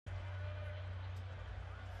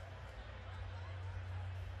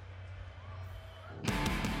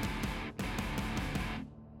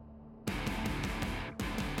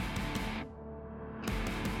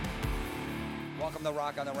welcome to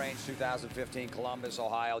Rock on the Range 2015, Columbus,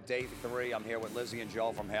 Ohio, day 3. I'm here with Lizzie and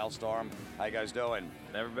Joe from Hailstorm. How you guys doing?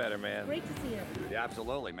 Never better, man. Great to see you. Yeah,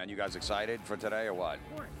 absolutely, man. You guys excited for today or what?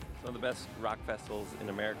 Of course. It's one of the best rock festivals in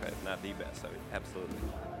America, if not the best. I mean, absolutely.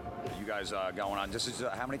 You guys going on, this is,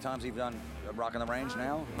 how many times have you done Rock on the Range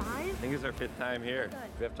now? 5? I think it's our 5th time here.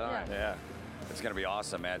 Fifth time? Yeah. It's going to be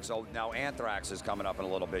awesome, man. So now Anthrax is coming up in a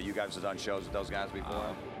little bit. You guys have done shows with those guys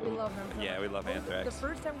before? We love them. So Yeah, we love Anthrax. The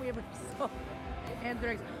first time we ever saw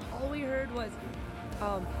Anthrax, all we heard was,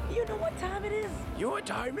 you know what time it is? You know what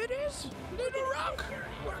time it is? Little Rock.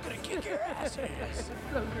 We're going to kick your asses.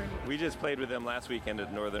 So great. We just played with them last weekend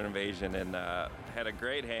at Northern Invasion and had a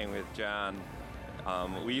great hang with John.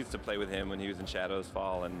 We used to play with him when he was in Shadows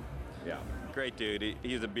Fall, and great dude.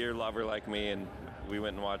 He's a beer lover like me, and we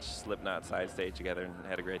went and watched Slipknot side stage together and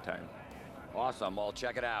had a great time. Awesome. Well,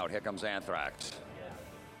 check it out. Here comes Anthrax.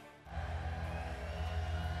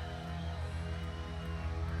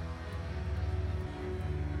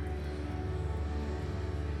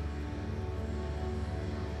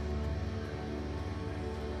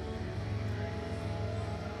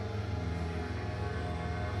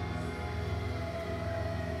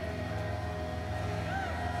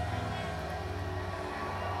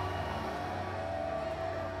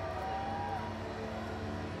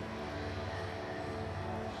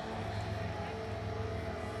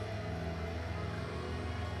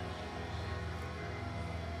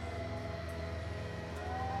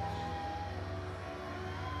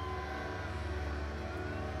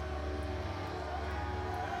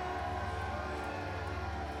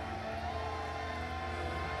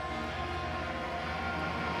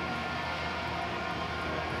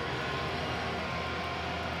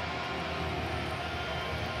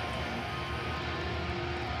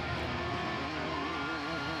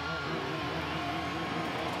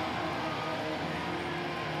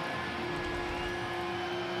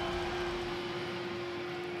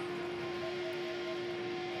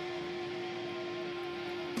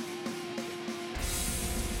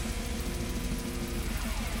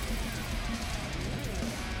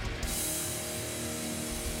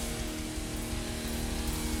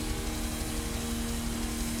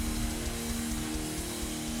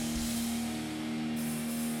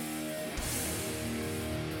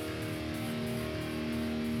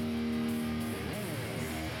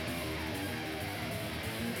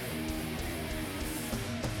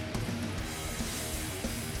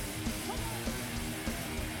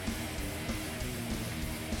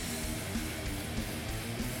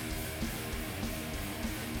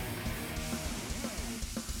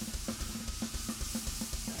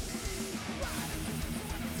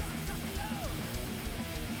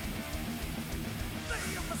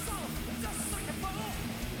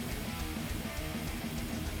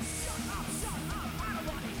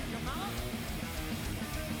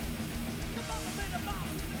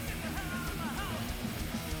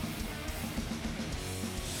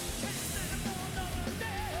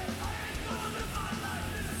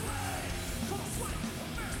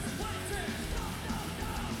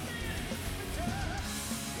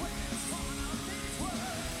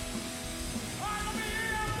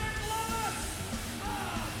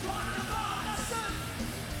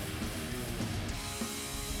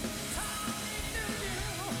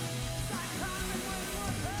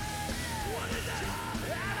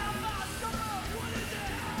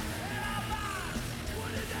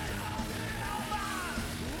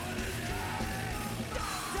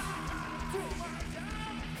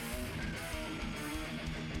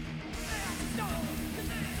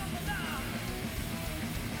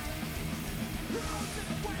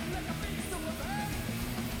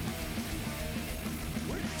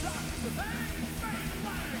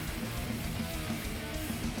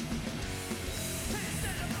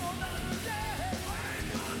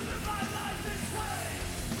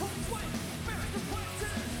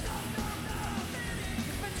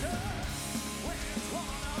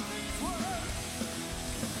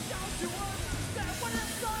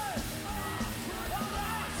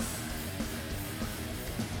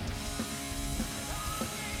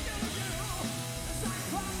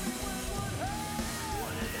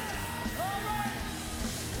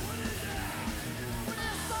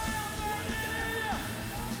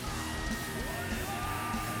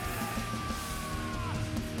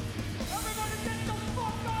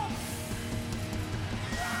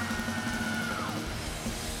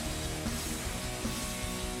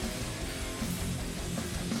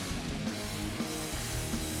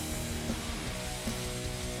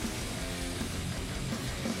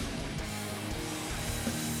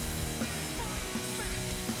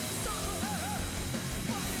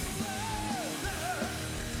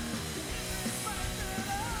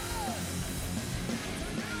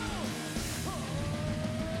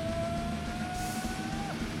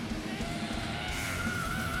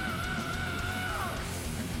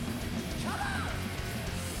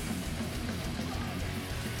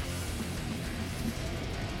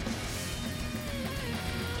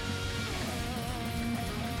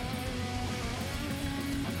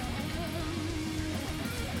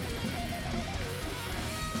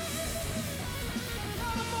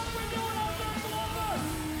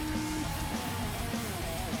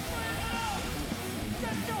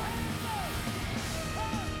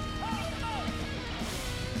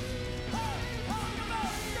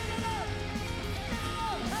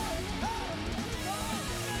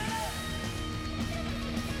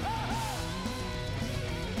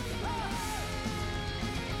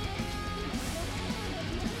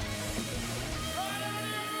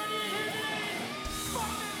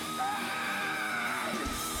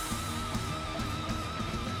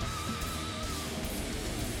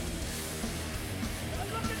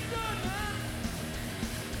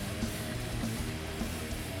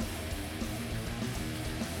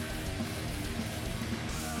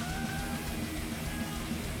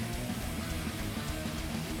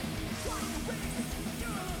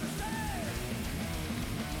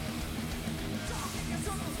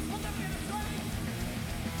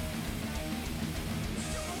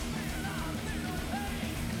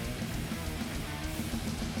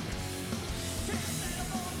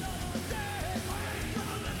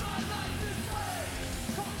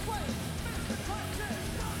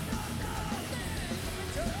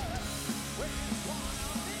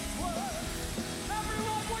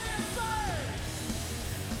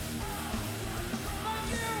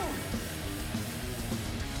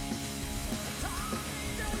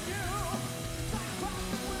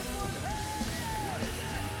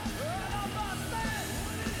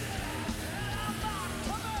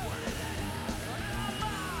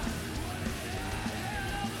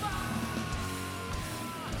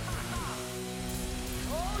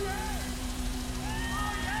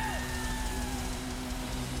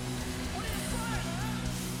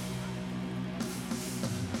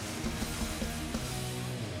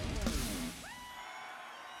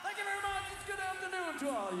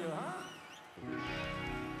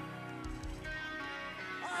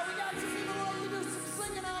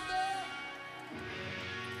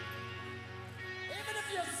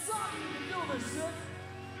 Listen.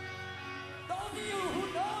 Those of you who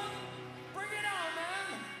know it, bring it on, man.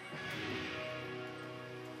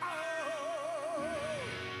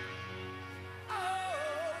 Oh,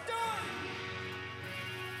 do it.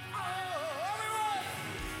 Oh, everyone.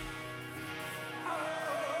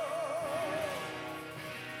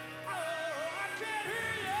 I can't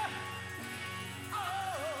hear you.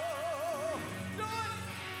 Oh, do it.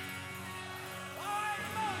 All right,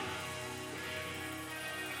 come on.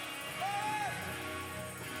 Hey.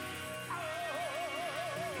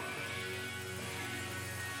 Oh.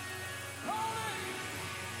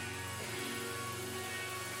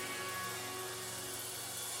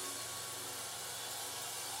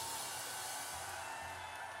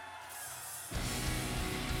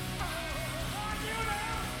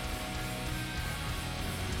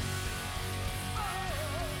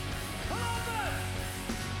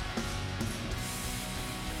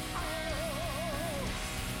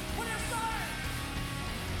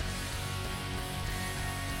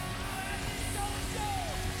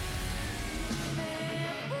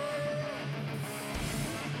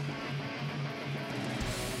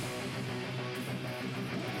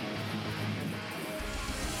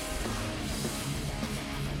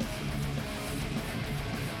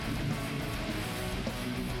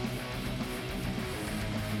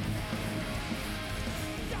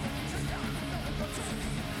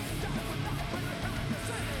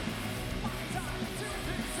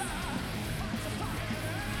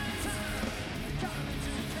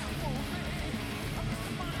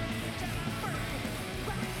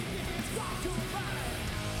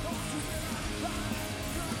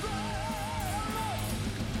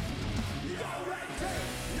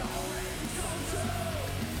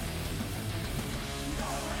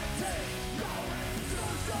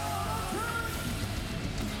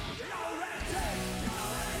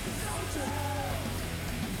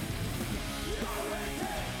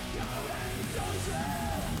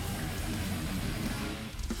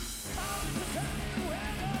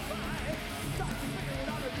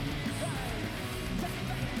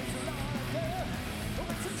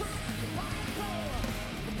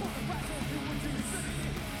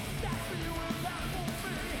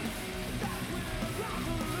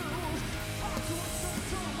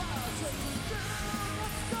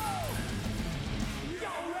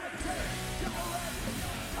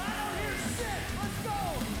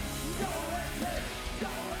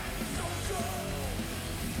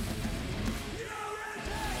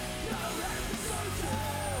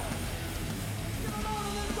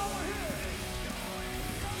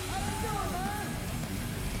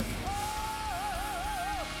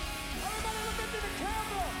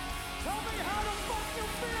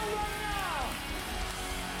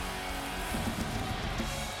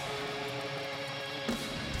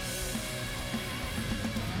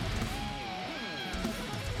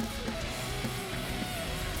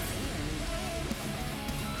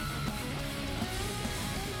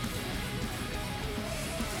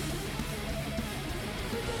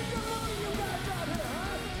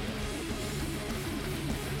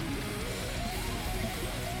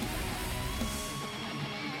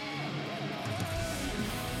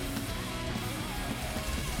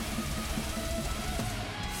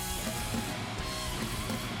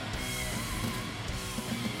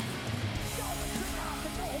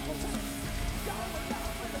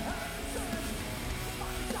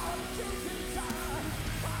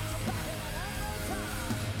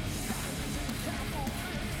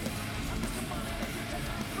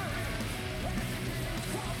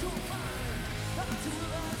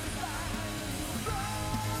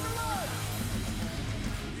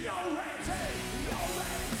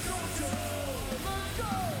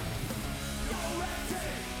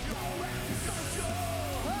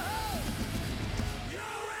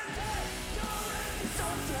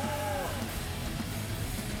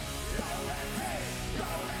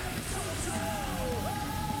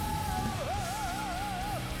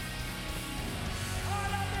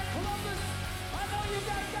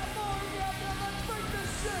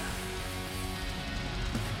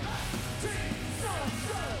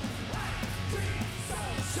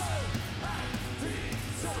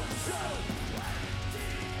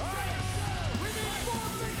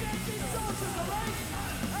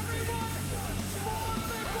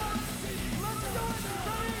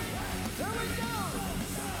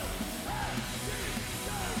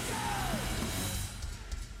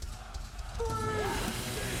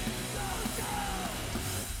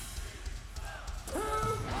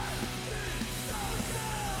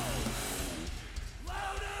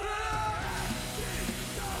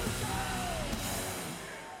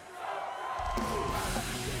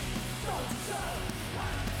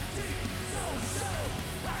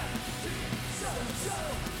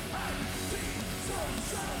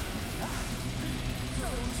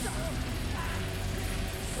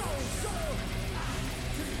 Thank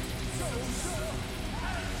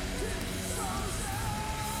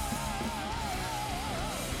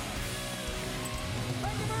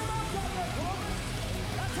you very much, out there, Columbus.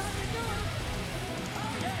 That's how you do it.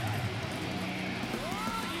 Oh, yeah.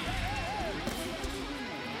 Oh, yeah.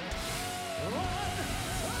 Run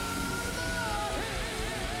for the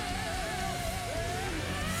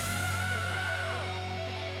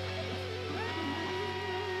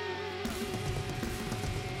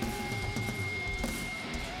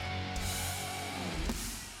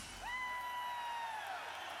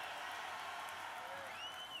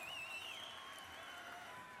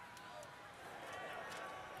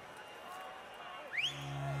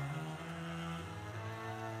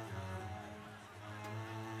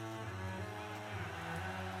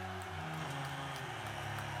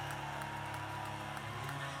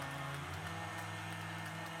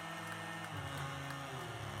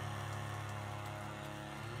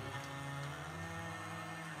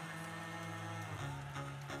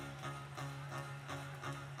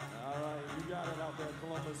All right, you got it out there,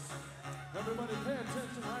 Columbus. Everybody pay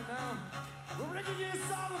attention right now. We're ringing you a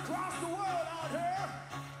song across the world out here.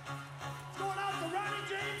 It's going out to Ronnie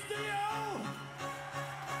James Dio.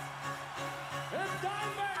 And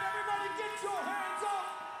Dimebag, everybody get your hands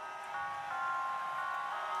up.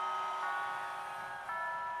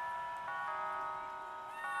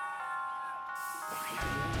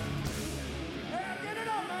 Yeah, get it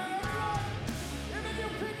up, man, everyone. Even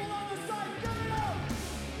you people on the side, get it up.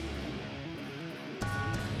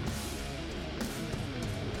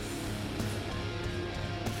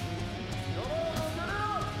 Come on, get it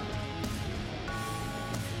up!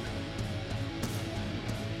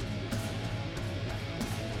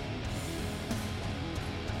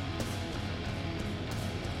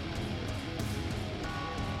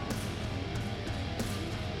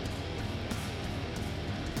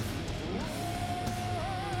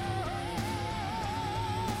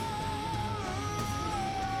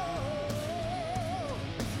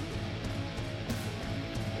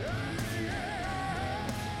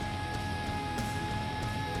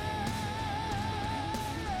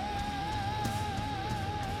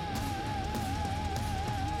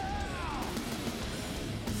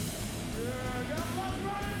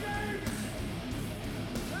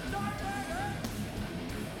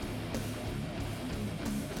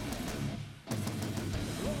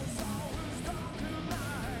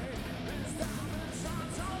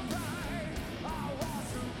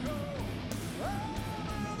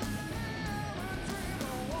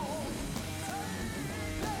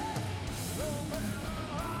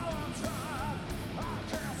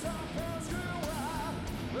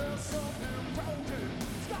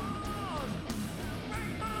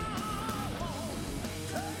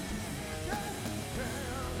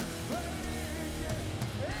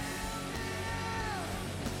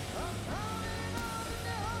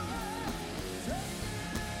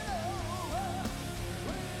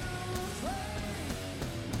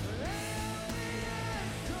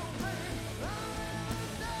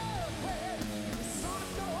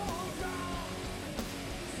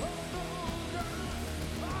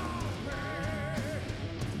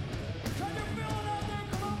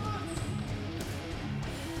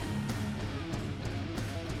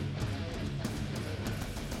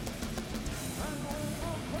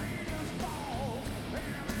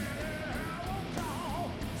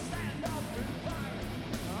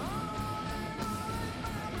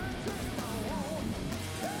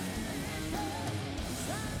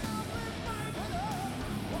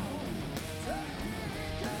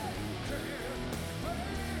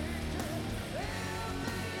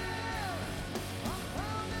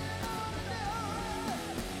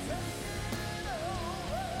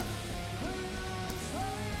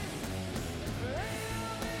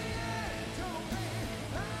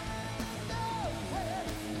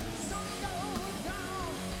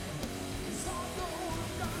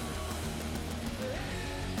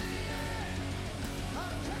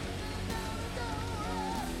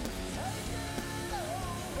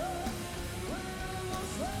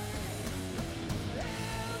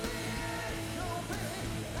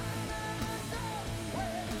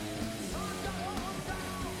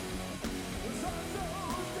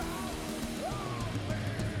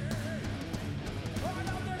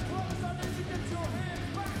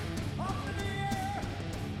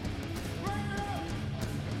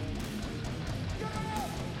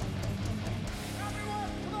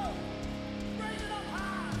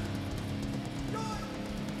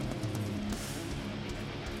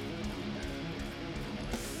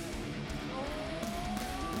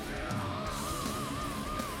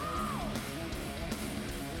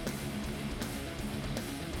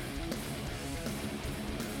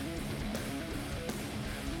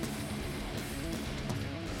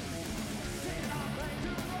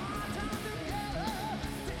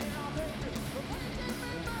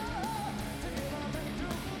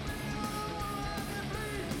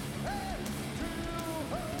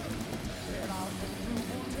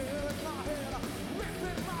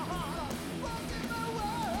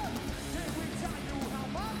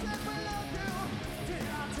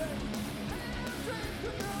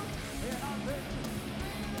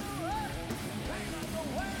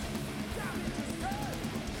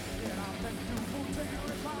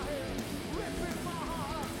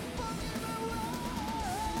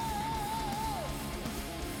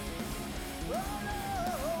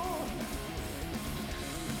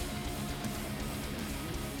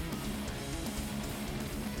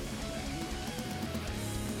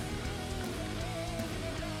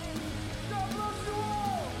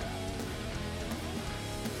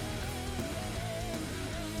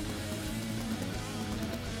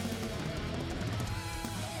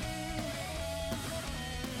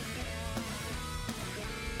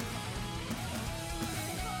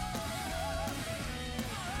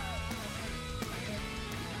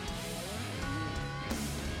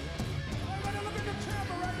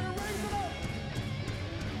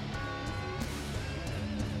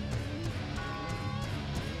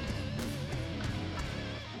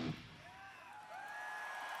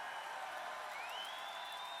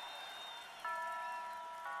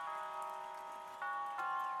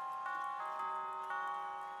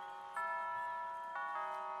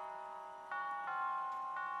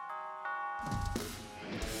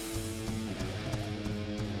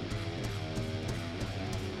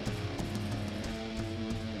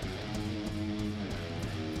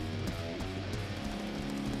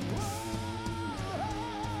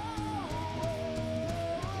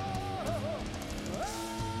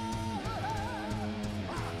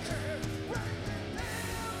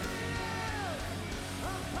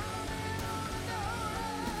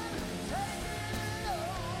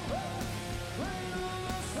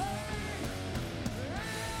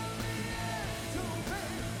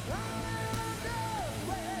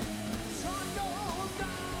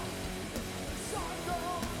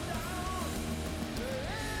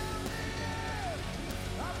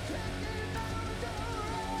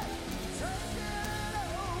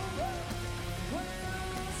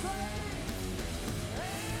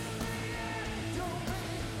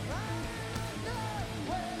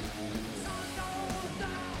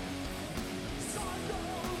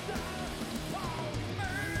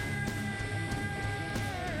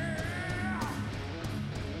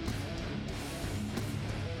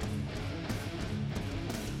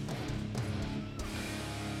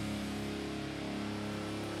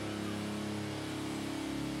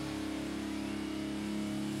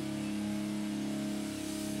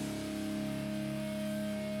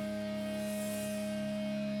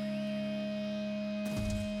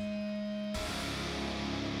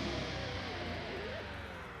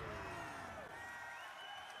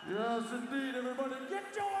 Yes, indeed, everybody.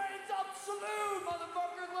 Get your hands up, salute,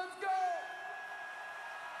 motherfuckers, let's go.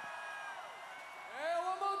 Yeah,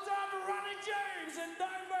 one more time for Ronnie James and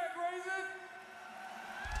Dimebag, raise it.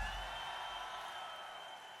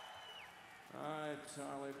 All right,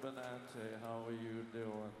 Charlie Benante, how are you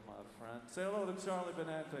doing, my friend? Say hello to Charlie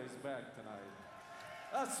Benante, he's back tonight.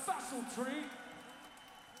 A special treat.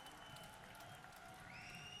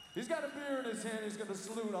 He's got a beer in his hand. He's gonna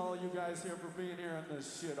salute all you guys here for being here on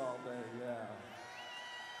this shit all day, yeah.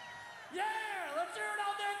 Yeah, let's hear it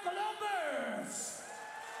out there, Columbus!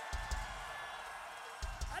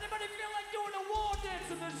 Anybody feel like doing a war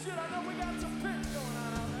dance in this shit? I know we got some pits going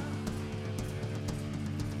on out there.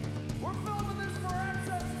 We're filming this for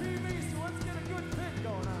Anthrax TV, so let's get a good pit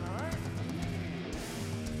going on, all right?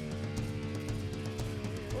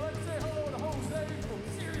 Well, let's say hello to Jose from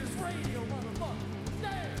Sirius Radio, motherfucker.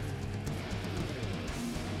 There!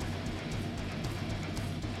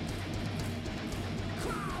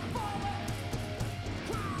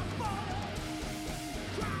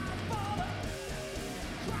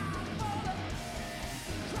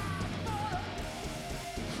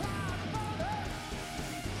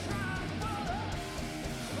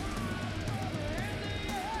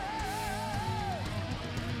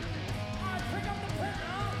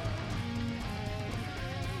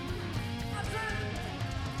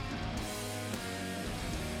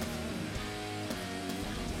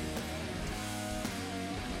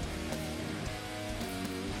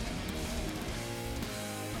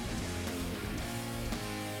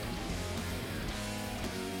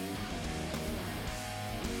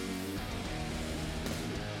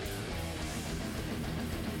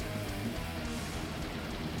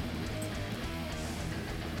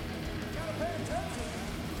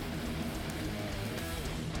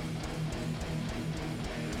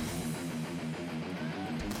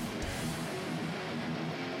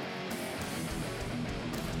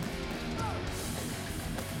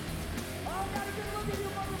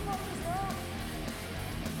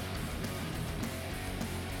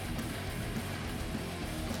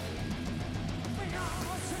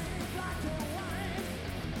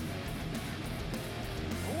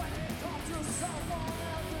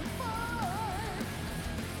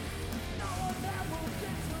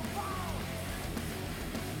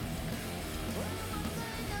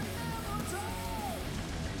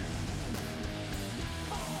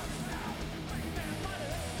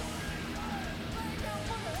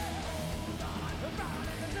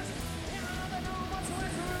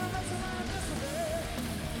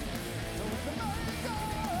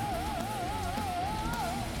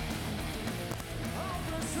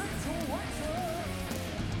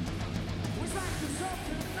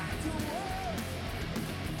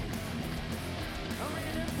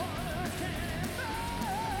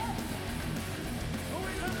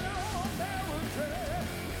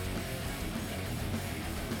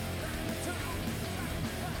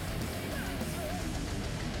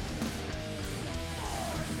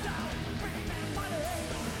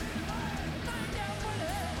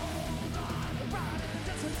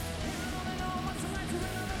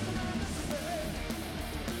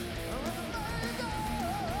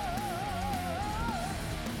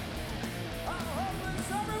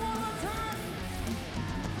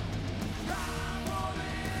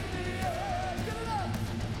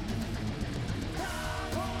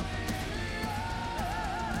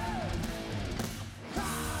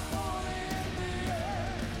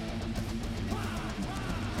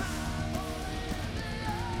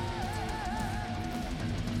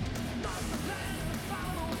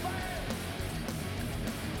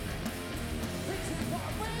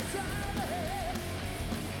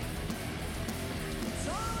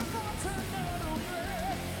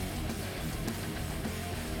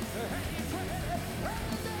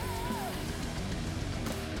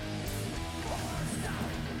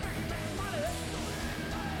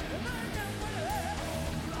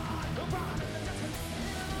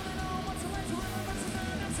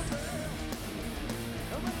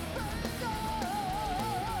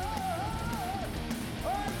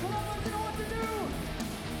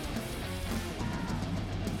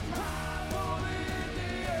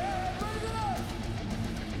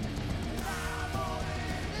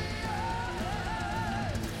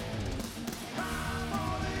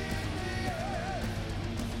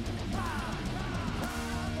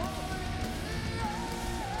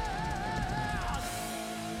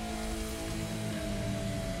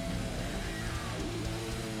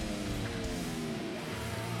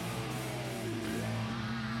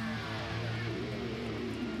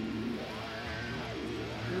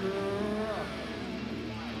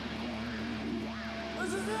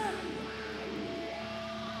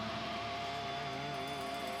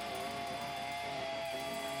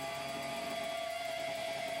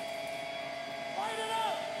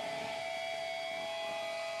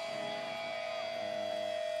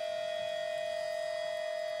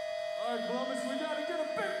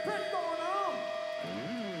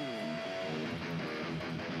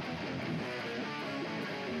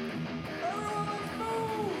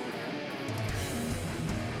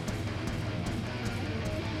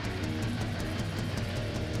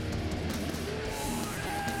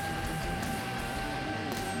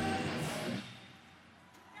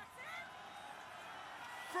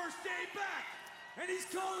 first day back, and he's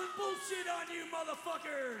calling bullshit on you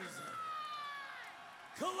motherfuckers.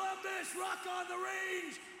 Columbus, rock on the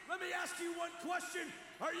range. Let me ask you one question.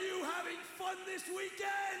 Are you having fun this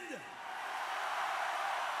weekend?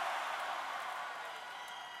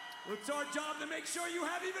 Well, it's our job to make sure you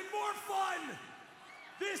have even more fun.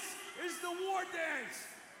 This is the war dance.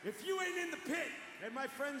 If you ain't in the pit, and my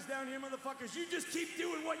friends down here, motherfuckers, you just keep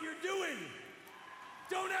doing what you're doing.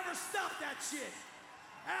 Don't ever stop that shit.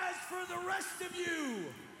 As for the rest of you,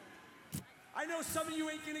 I know some of you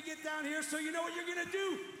ain't gonna get down here, so you know what you're gonna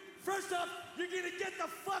do? First off, you're gonna get the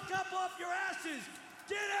fuck up off your asses.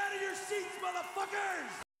 Get out of your seats,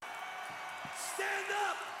 motherfuckers. Stand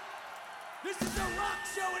up. This is a rock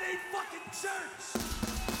show, it ain't fucking church.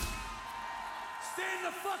 Stand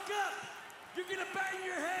the fuck up. You're gonna bang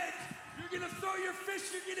your head. You're gonna throw your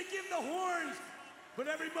fist. You're gonna give the horns. But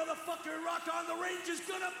every motherfucker in Rock on the Range is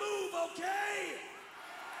gonna move, okay?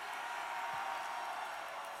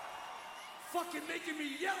 Fucking making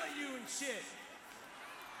me yell at you and shit.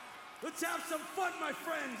 Let's have some fun, my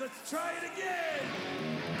friends. Let's try it again.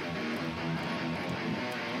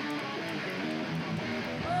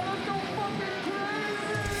 Let's go fucking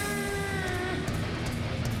crazy!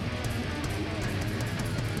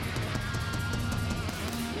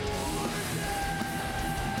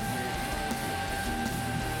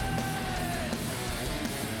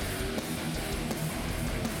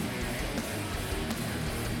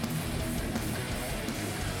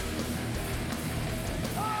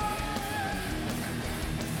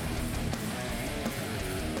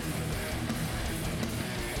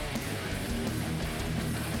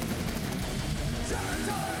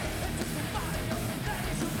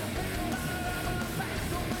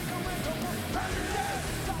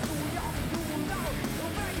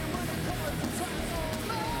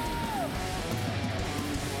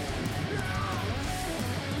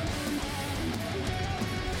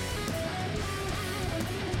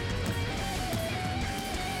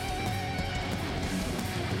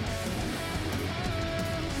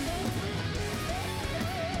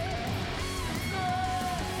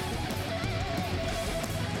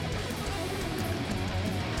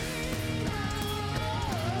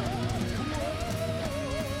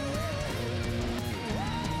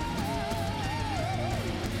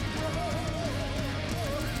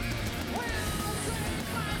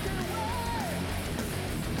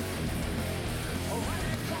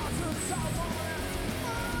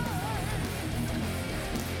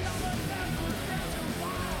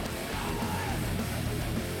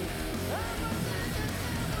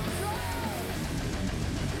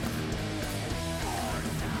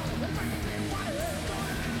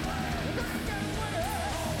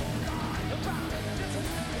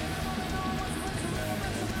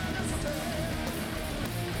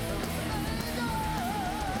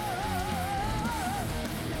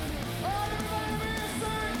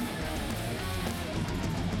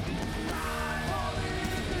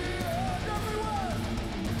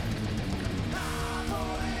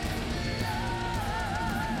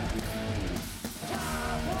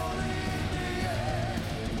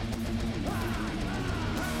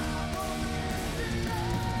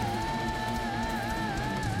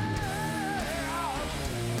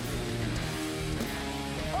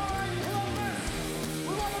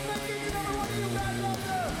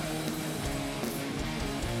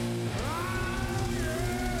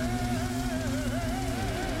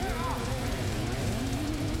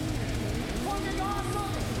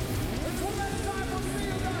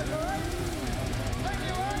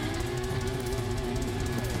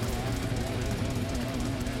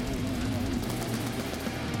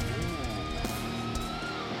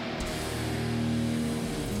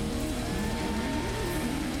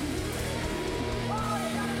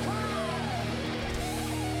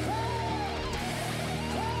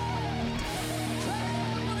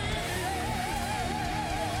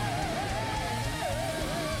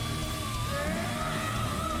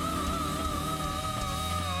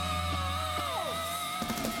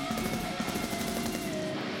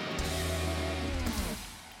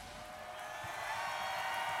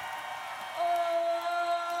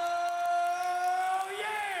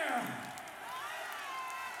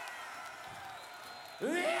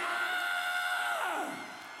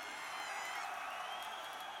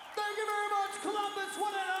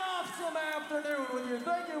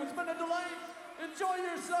 Thank you. It's been a delight. Enjoy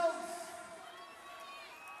yourselves.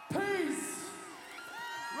 Peace.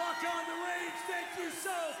 Rock on the Range. Thank you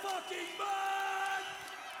so fucking much.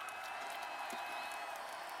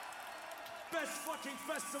 Best fucking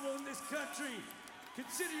festival in this country.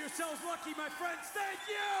 Consider yourselves lucky, my friends. Thank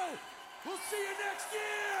you. We'll see you next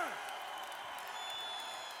year.